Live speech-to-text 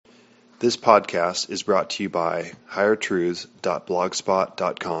This podcast is brought to you by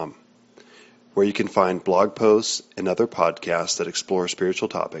highertruths.blogspot.com, where you can find blog posts and other podcasts that explore spiritual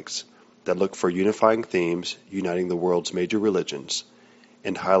topics, that look for unifying themes uniting the world's major religions,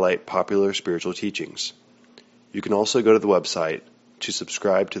 and highlight popular spiritual teachings. You can also go to the website to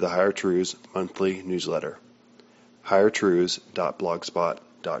subscribe to the Higher Truths monthly newsletter,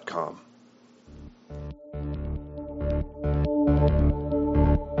 highertruths.blogspot.com.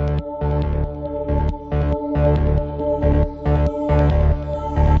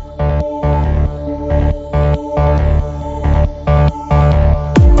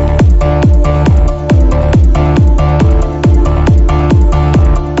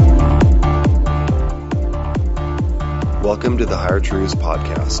 Welcome to the Higher Truths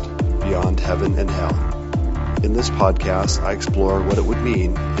podcast, Beyond Heaven and Hell. In this podcast, I explore what it would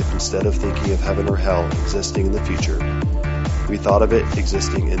mean if instead of thinking of heaven or hell existing in the future, we thought of it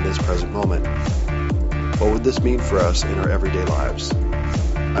existing in this present moment. What would this mean for us in our everyday lives?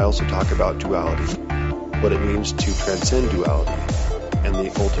 I also talk about duality, what it means to transcend duality, and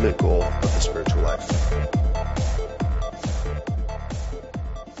the ultimate goal of the spiritual life.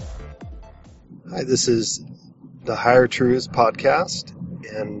 Hi, this is the Higher Truths podcast,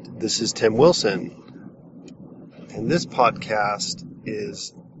 and this is Tim Wilson. And this podcast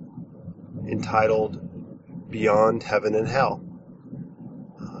is entitled Beyond Heaven and Hell.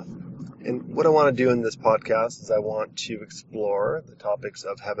 And what I want to do in this podcast is I want to explore the topics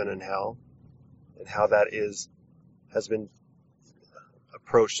of heaven and hell and how that has been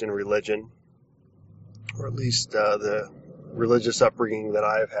approached in religion, or at least the religious upbringing that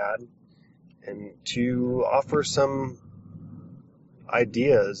I've had, and to offer some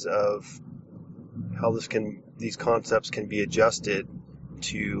ideas of how these concepts can be adjusted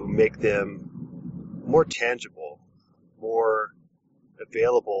to make them more tangible, more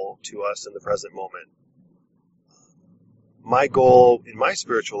available to us in the present moment. My goal in my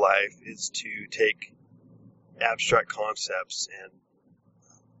spiritual life is to take abstract concepts and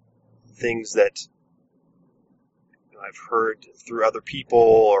things that I've heard through other people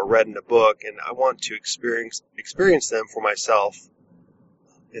or read in a book, and I want to experience them for myself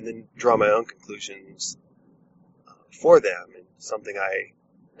and then draw my own conclusions for them. And something I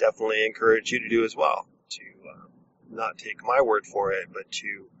definitely encourage you to do as well, to not take my word for it, but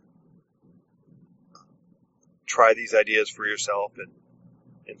to try these ideas for yourself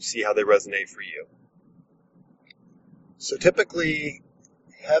and see how they resonate for you. So typically,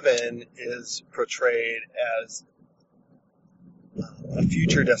 heaven is portrayed as a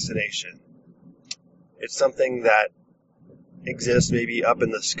future destination. It's something that exists maybe up in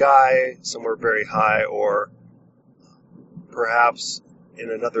the sky, somewhere very high, or perhaps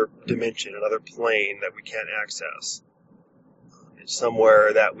in another dimension, another plane that we can't access. It's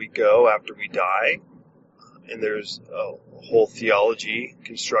somewhere that we go after we die, and there's a whole theology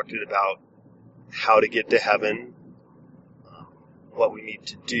constructed about how to get to heaven, what we need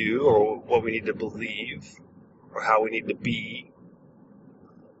to do, or what we need to believe, or how we need to be,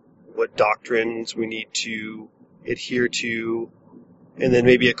 what doctrines we need to adhere to, and then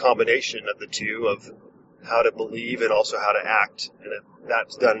maybe a combination of the two of how to believe and also how to act. And if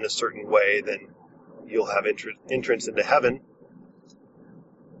that's done in a certain way, then you'll have entrance into heaven.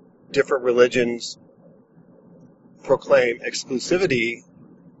 Different religions proclaim exclusivity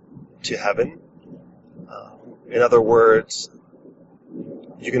to heaven. In other words,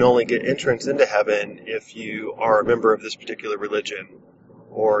 you can only get entrance into heaven if you are a member of this particular religion,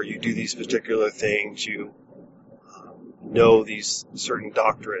 or you do these particular things, you know these certain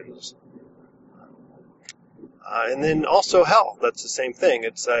doctrines. And then also hell, that's the same thing.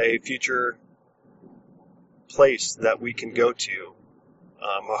 It's a future place that we can go to.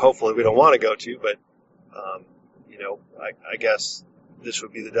 Hopefully we don't want to go to, but, I guess this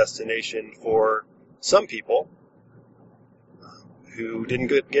would be the destination for some people who didn't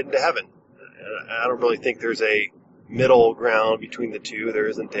get into heaven. And I don't really think there's a middle ground between the two. There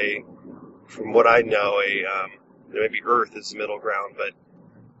isn't from what I know, maybe earth is the middle ground, but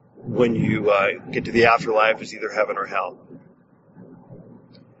when you get to the afterlife, it's either heaven or hell.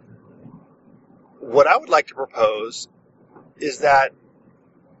 What I would like to propose is that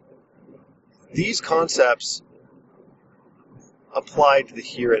these concepts apply to the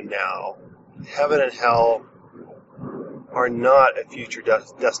here and now. Heaven and hell are not a future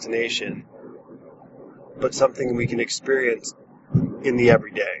destination, but something we can experience in the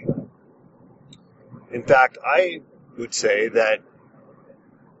everyday. In fact, I would say that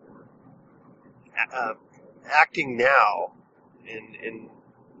acting now in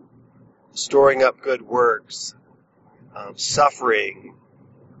storing up good works, suffering,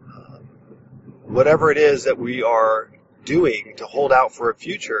 whatever it is that we are doing to hold out for a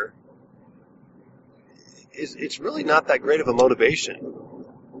future, it's really not that great of a motivation.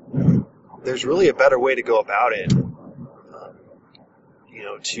 There's really a better way to go about it,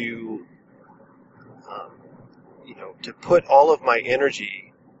 to put all of my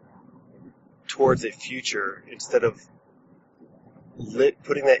energy towards a future instead of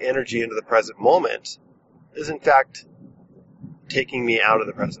putting that energy into the present moment is in fact taking me out of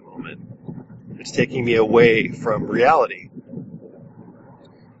the present moment. It's taking me away from reality.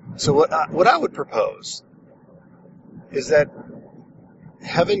 So what I would propose is that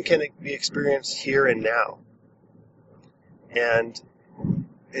heaven can be experienced here and now, and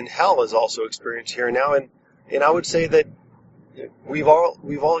hell is also experienced here and now. And I would say that we've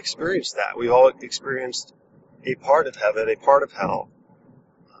all experienced that. We've all experienced a part of heaven, a part of hell,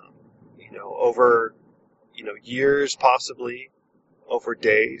 over years, possibly over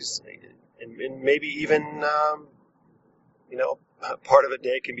days, and maybe even part of a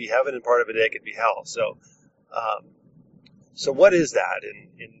day can be heaven and part of a day can be hell. So what is that,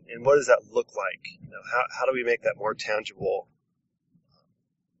 and what does that look like? How do we make that more tangible,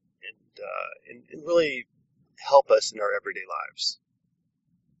 and really help us in our everyday lives?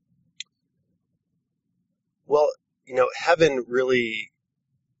 Well, heaven really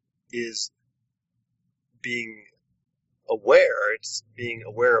is being aware. It's being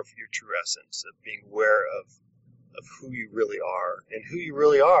aware of your true essence, of being aware of who you really are, and who you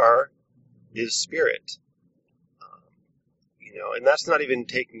really are is spirit. And that's not even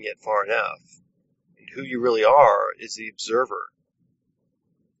taking it far enough. And who you really are is the observer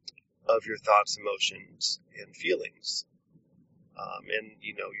of your thoughts, emotions, and feelings, and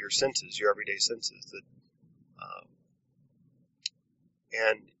your senses, your everyday senses.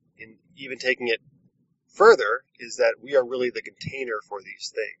 And in even taking it further is that we are really the container for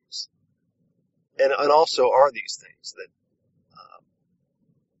these things, and also are these things that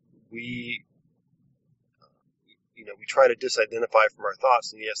we try to disidentify from our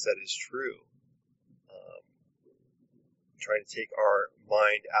thoughts, and yes, that is true. Trying to take our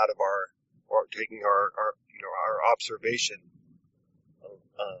mind out of or taking our observation,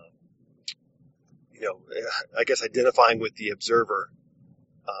 I guess identifying with the observer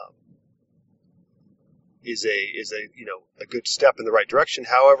is a good step in the right direction.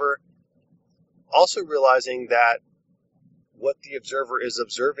 However, also realizing that what the observer is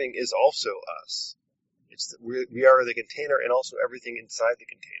observing is also us. We are the container and also everything inside the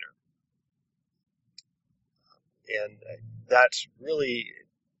container. And that's really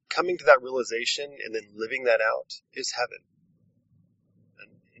coming to that realization and then living that out is heaven.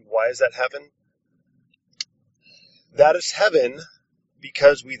 And why is that heaven? That is heaven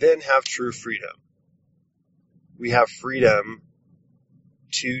because we then have true freedom. We have freedom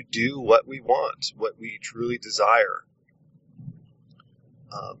to do what we want, what we truly desire.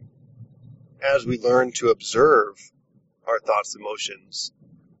 As we learn to observe our thoughts, emotions,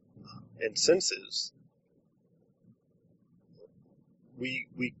 and senses,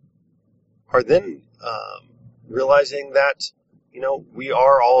 we are then realizing that we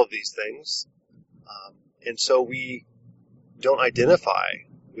are all of these things, and so we don't identify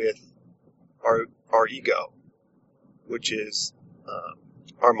with our ego, which is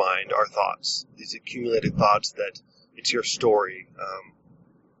our mind, our thoughts, these accumulated thoughts that it's your story,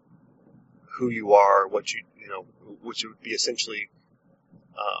 who you are, which would be essentially,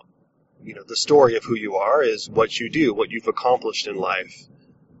 the story of who you are is what you do, what you've accomplished in life,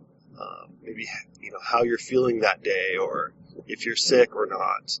 maybe, how you're feeling that day, or if you're sick or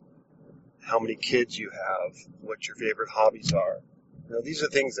not, how many kids you have, what your favorite hobbies are. These are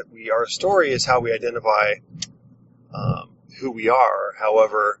things that our story is how we identify who we are.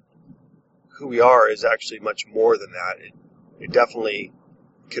 However, who we are is actually much more than that. It definitely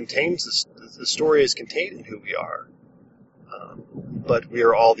contains, the story is contained in who we are. But we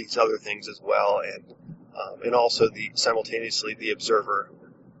are all these other things as well, and also simultaneously the observer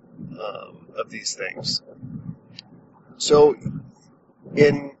of these things. So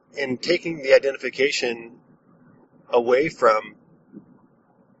in taking the identification away from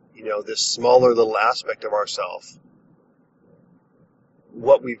this smaller little aspect of ourself,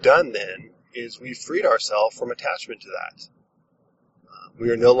 what we've done then is we've freed ourselves from attachment to that. We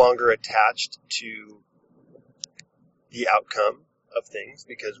are no longer attached to the outcome of things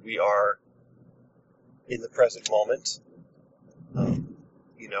because we are in the present moment.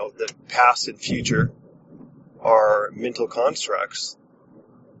 The past and future are mental constructs.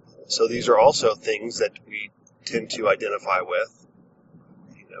 So these are also things that we tend to identify with,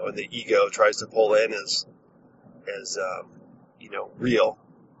 and the ego tries to pull in as real.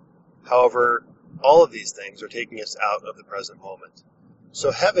 However, all of these things are taking us out of the present moment.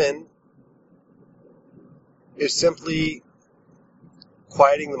 So heaven is simply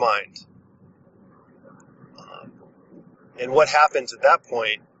quieting the mind. And what happens at that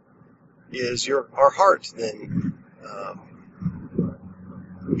point is our heart then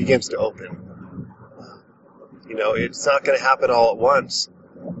begins to open. It's not going to happen all at once,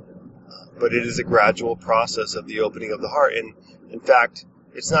 but it is a gradual process of the opening of the heart. And in fact,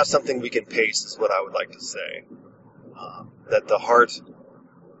 it's not something we can pace, is what I would like to say. That the heart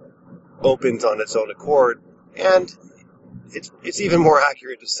opens on its own accord, and it's even more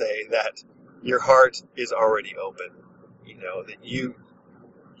accurate to say that your heart is already open. That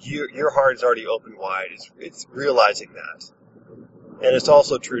your heart is already open wide. It's realizing that. And it's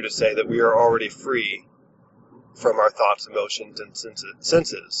also true to say that we are already free from our thoughts, emotions, and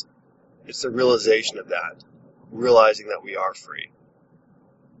senses. It's the realization of that, realizing that we are free,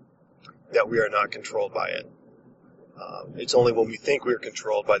 that we are not controlled by it. It's only when we think we're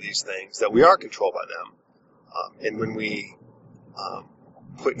controlled by these things that we are controlled by them. And when we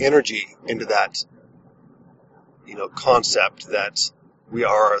put energy into that, concept that we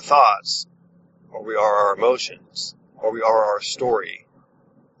are our thoughts, or we are our emotions, or we are our story,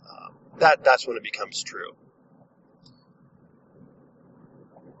 that's when it becomes true.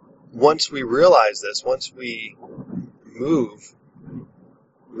 Once we realize this, once we move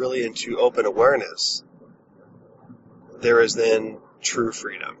really into open awareness, there is then true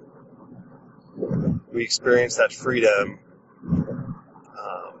freedom. We experience that freedom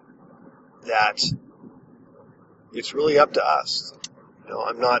that it's really up to us.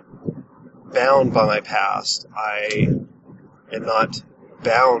 I'm not bound by my past. I am not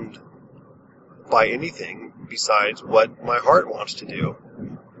bound by anything besides what my heart wants to do.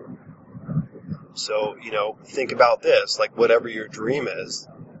 So, think about this, like whatever your dream is,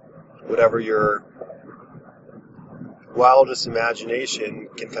 whatever your wildest imagination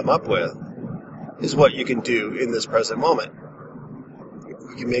can come up with, is what you can do in this present moment.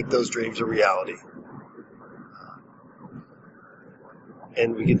 You can make those dreams a reality.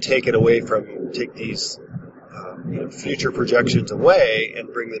 And we can take these future projections away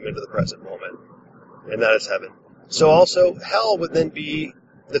and bring them into the present moment. And that is heaven. So also, hell would then be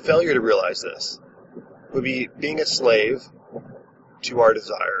the failure to realize this. Would be being a slave to our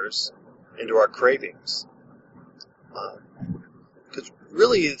desires and to our cravings. Because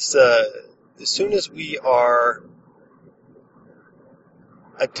really, it's as soon as we are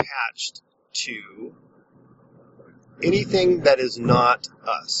attached to anything that is not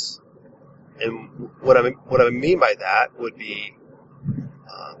us, and what I mean by that would be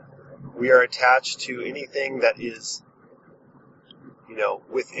we are attached to anything that is,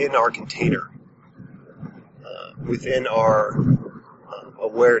 within our container, within our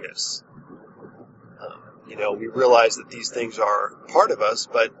awareness. We realize that these things are part of us,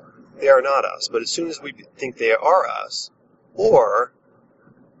 but they are not us. But as soon as we think they are us, or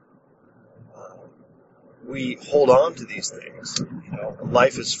we hold on to these things,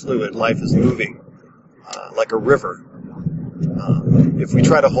 life is fluid, life is moving, like a river. If we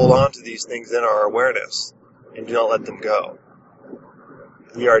try to hold on to these things in our awareness and do not let them go,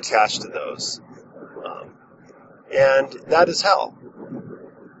 we are attached to those. And that is hell.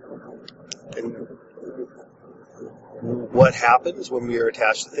 And what happens when we are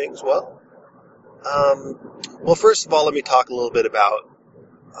attached to things? Well, first of all, let me talk a little bit about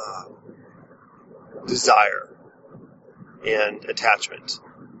desire and attachment.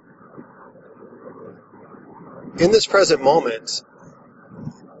 In this present moment,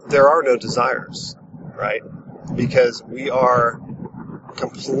 there are no desires, right? Because we are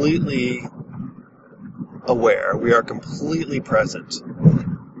completely aware, we are completely present.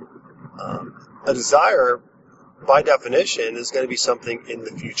 A desire, by definition, is going to be something in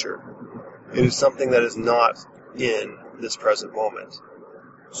the future. It is something that is not in this present moment.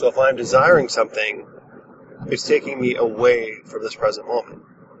 So if I'm desiring something, it's taking me away from this present moment.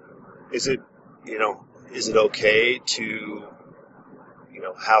 Is it okay to,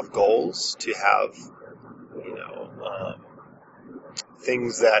 have goals, to have,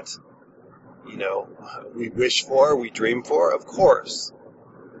 things that, we wish for, we dream for? Of course.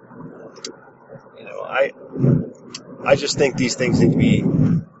 I just think these things need to be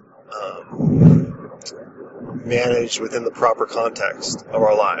managed within the proper context of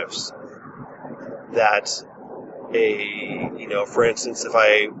our lives. That for instance, if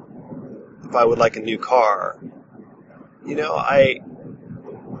I would like a new car, I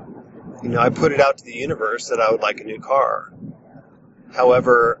put it out to the universe that I would like a new car.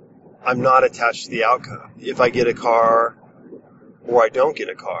 However, I'm not attached to the outcome. If I get a car or I don't get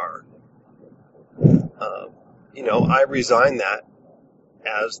a car, I resign that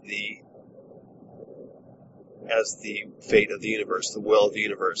as the fate of the universe, the will of the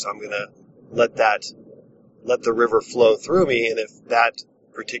universe. I'm going to let the river flow through me, and if that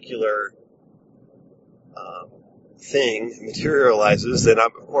particular thing materializes, then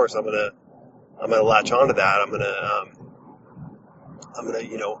of course I'm gonna latch onto that. I'm gonna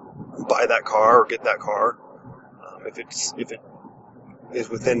buy that car or get that car if it is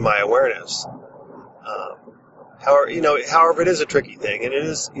within my awareness. However, it is a tricky thing, and it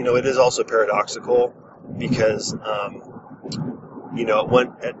is also paradoxical because at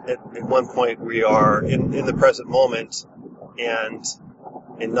one point we are in the present moment and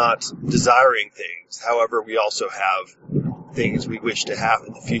not desiring things. However, we also have things we wish to have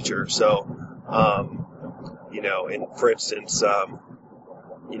in the future. So, and for instance, I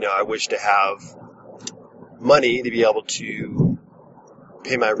wish to have money to be able to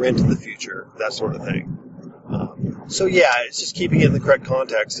pay my rent in the future, that sort of thing. So yeah, it's just keeping it in the correct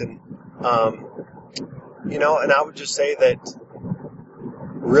context, and and I would just say that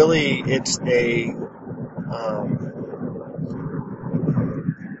really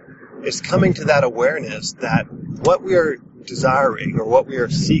it's coming to that awareness that what we are desiring or what we are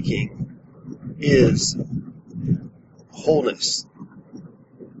seeking is wholeness.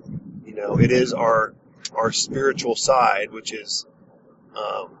 It is our spiritual side, which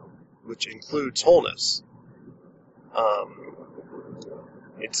includes wholeness.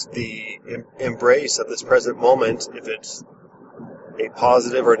 It's the embrace of this present moment, if it's a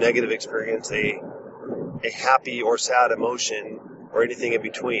positive or negative experience, a happy or sad emotion, or anything in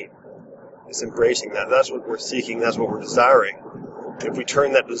between. It's embracing that. That's what we're seeking. That's what we're desiring. If we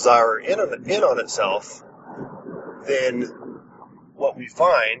turn that desire in on itself, then what we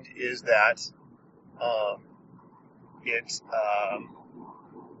find is that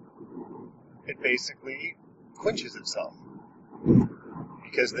it basically quenches itself,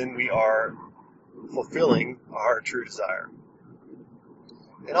 because then we are fulfilling our true desire.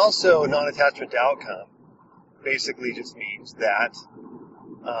 And also, non-attachment to outcome basically just means that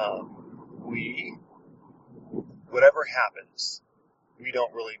whatever happens, we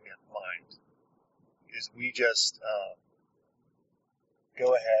don't really mind. Is we just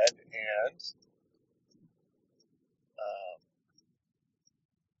go ahead and,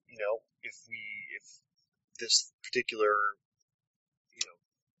 if this particular,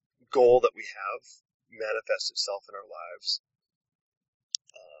 goal that we have manifests itself in our lives,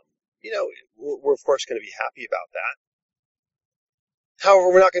 we're of course going to be happy about that. However,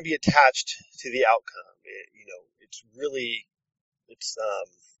 we're not going to be attached to the outcome. It's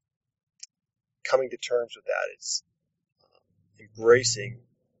coming to terms with that. It's embracing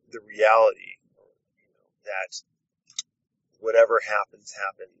the reality that whatever happens,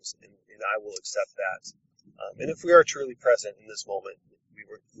 and I will accept that. And if we are truly present in this moment,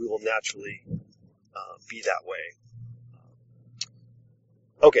 we will naturally be that way.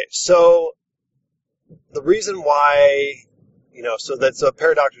 Okay, so the reason why, so that's a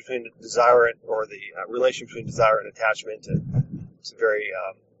paradox between desire or the relation between desire and attachment. And it's a very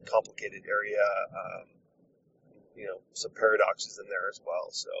complicated area. Some paradoxes in there as well.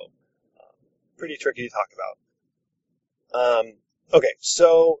 So pretty tricky to talk about. Okay,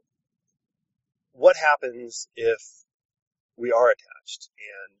 so what happens if we are attached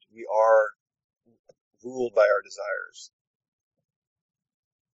and we are ruled by our desires?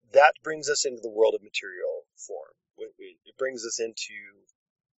 That brings us into the world of material form. It brings us into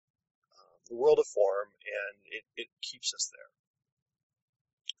the world of form, and it keeps us there.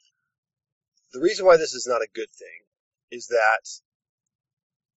 The reason why this is not a good thing is that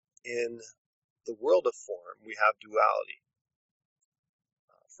in the world of form, we have duality.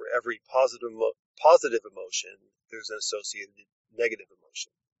 For every positive emotion, there's an associated negative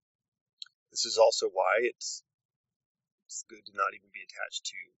emotion. This is also why it's good to not even be attached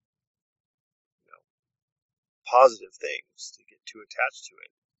to positive things, to get too attached to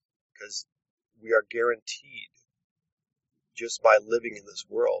it, because we are guaranteed just by living in this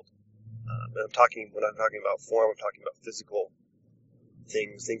world. And when I'm talking about form, I'm talking about physical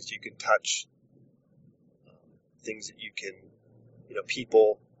things you can touch, things that you can,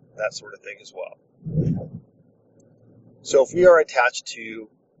 people, that sort of thing as well. So if we are attached to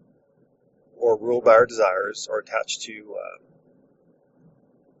or ruled by our desires, or attached to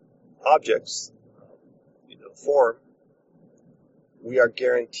objects, form, we are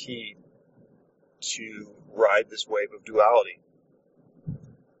guaranteed to ride this wave of duality.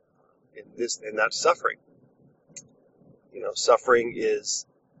 And that's suffering. Suffering is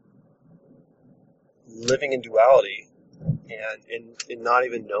living in duality and not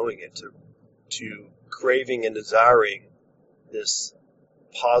even knowing it, to craving and desiring this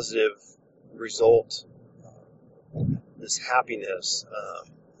positive result, this happiness,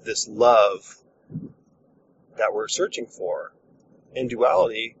 this love that we're searching for in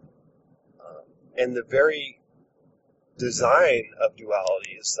duality. And the very design of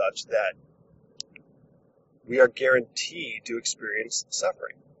duality is such that we are guaranteed to experience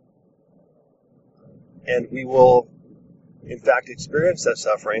suffering. And we will, in fact, experience that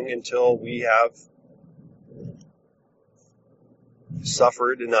suffering until we have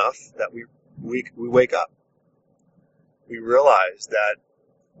suffered enough that we wake up. We realize that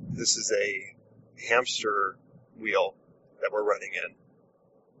this is a hamster wheel that we're running in.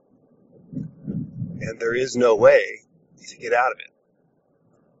 And there is no way to get out of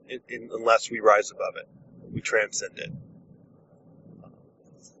it unless we rise above it. We transcend it.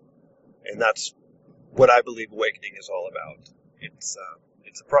 And that's what I believe awakening is all about. It's a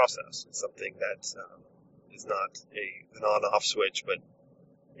process. It's something that is not an on-off switch, but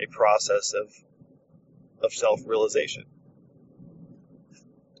a process of self-realization.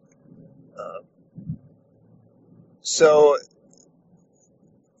 So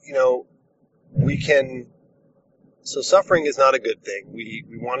suffering is not a good thing. We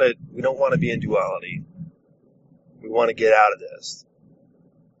don't want to be in duality. We want to get out of this.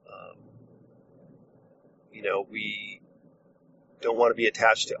 We don't want to be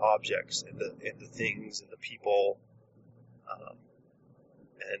attached to objects and the things and the people.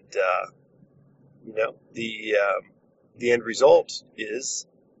 The end result is,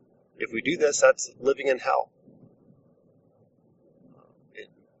 if we do this, that's living in hell.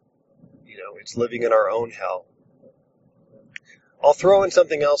 It's living in our own hell. I'll throw in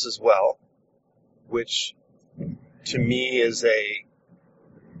something else as well, which to me is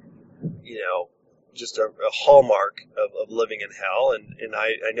just a hallmark of living in hell. And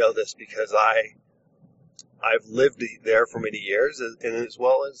I know this because I've lived there for many years, and as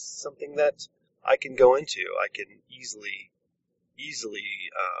well as something that I can go into. I can easily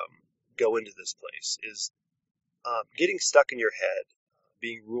go into this place, is getting stuck in your head,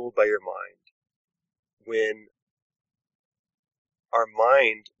 being ruled by your mind. When our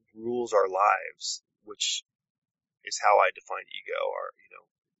mind rules our lives, which is how I define ego,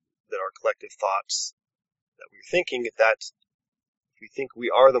 that our collective thoughts that we're thinking, if we think we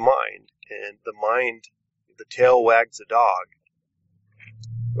are the mind, and the mind, the tail wags the dog,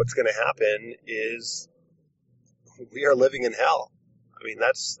 what's going to happen is we are living in hell. I mean,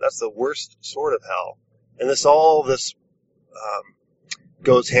 that's the worst sort of hell. And all this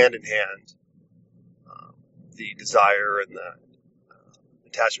goes hand in hand. The desire and the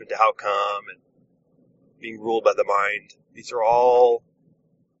attachment to outcome and being ruled by the mind. These are all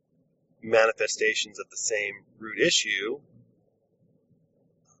manifestations of the same root issue,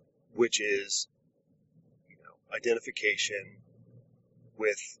 which is identification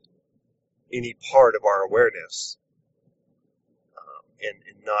with any part of our awareness, and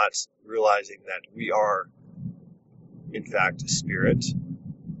not realizing that we are, in fact, spirit,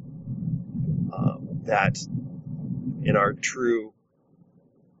 that in our true,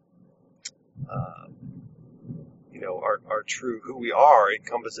 our true who we are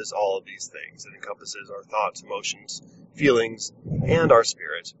encompasses all of these things. It encompasses our thoughts, emotions, feelings, and our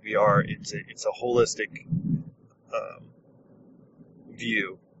spirit. It's a holistic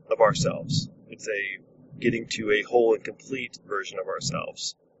view of ourselves. It's getting to a whole and complete version of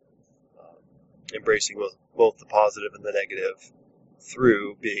ourselves, embracing both the positive and the negative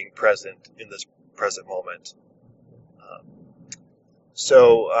through being present in this present moment.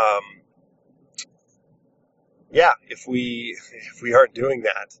 If we aren't doing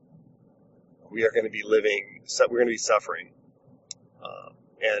that, we are going to be we're going to be suffering,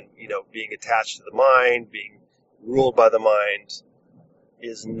 and being attached to the mind, being ruled by the mind,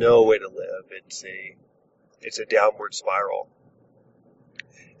 is no way to live. It's a downward spiral,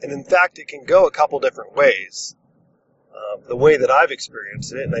 and in fact, it can go a couple different ways. The way that I've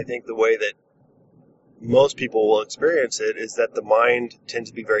experienced it, and I think the way that most people will experience it, is that the mind tends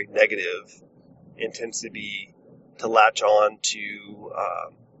to be very negative and tends to latch on to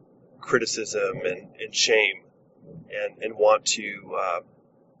criticism and shame, and want to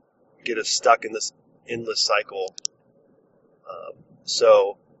get us stuck in this endless cycle.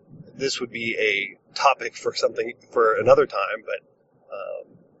 So this would be a topic for another time, but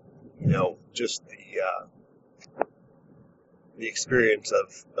just the experience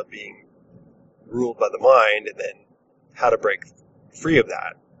of being ruled by the mind, and then how to break free of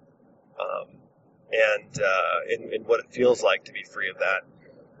that, and what it feels like to be free of that.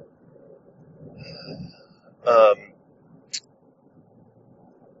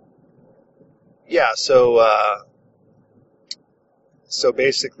 yeah, so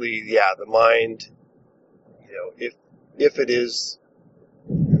basically, yeah, the mind, if it is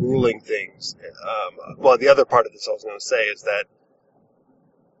ruling things, well, the other part of this I was going to say is that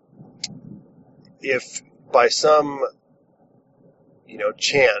if by some,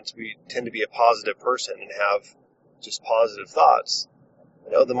 chance we tend to be a positive person and have just positive thoughts,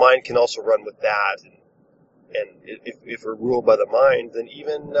 the mind can also run with that. And if we're ruled by the mind, then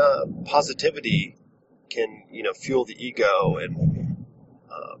even positivity can, fuel the ego and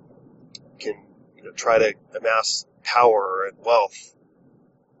can, try to amass power and wealth.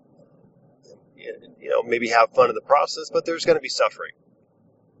 And, maybe have fun in the process, but there's going to be suffering.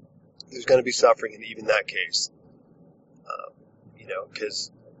 There's going to be suffering in even that case.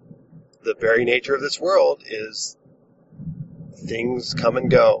 Because the very nature of this world is things come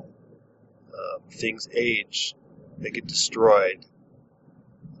and go. Things age. They get destroyed.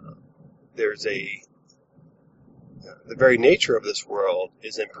 The very nature of this world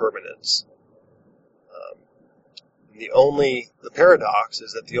is impermanence. The paradox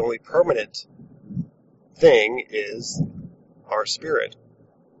is that the only permanent thing is our spirit,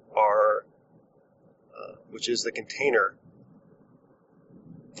 which is the container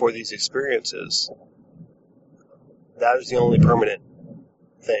for these experiences. That is the only permanent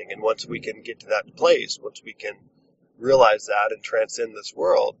thing. And once we can get to that place, once we can realize that and transcend this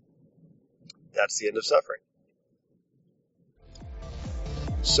world, that's the end of suffering.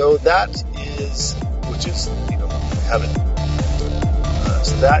 So that is, which is, heaven.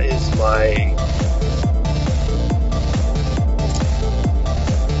 So that is my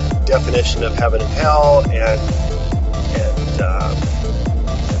definition of heaven and hell, and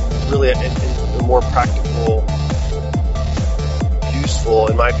really in a more practical, useful,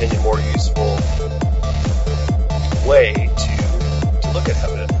 in my opinion, more useful way to look at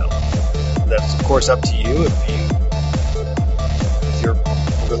heaven and hell. And that's of course up to you if your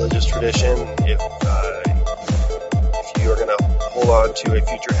religious tradition, if you are going to hold on to a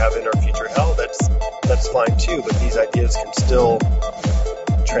future heaven or future hell, that's fine too. But these ideas can still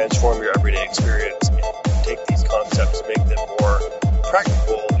transform your everyday experience and take these concepts and make them more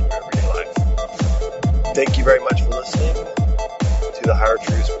practical in your everyday life. Thank you very much for listening to the Higher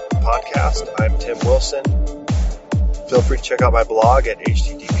Truths podcast. I'm Tim Wilson. Feel free to check out my blog at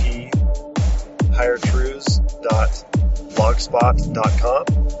http://highertruths.blogspot.com.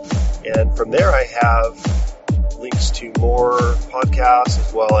 And from there I have links to more podcasts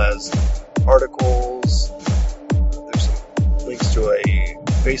as well as articles. There's some links to a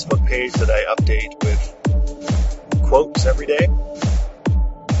Facebook page that I update with quotes every day.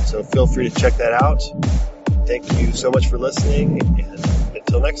 So feel free to check that out. Thank you so much for listening, and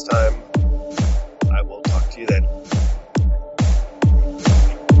until next time, I will talk to you then.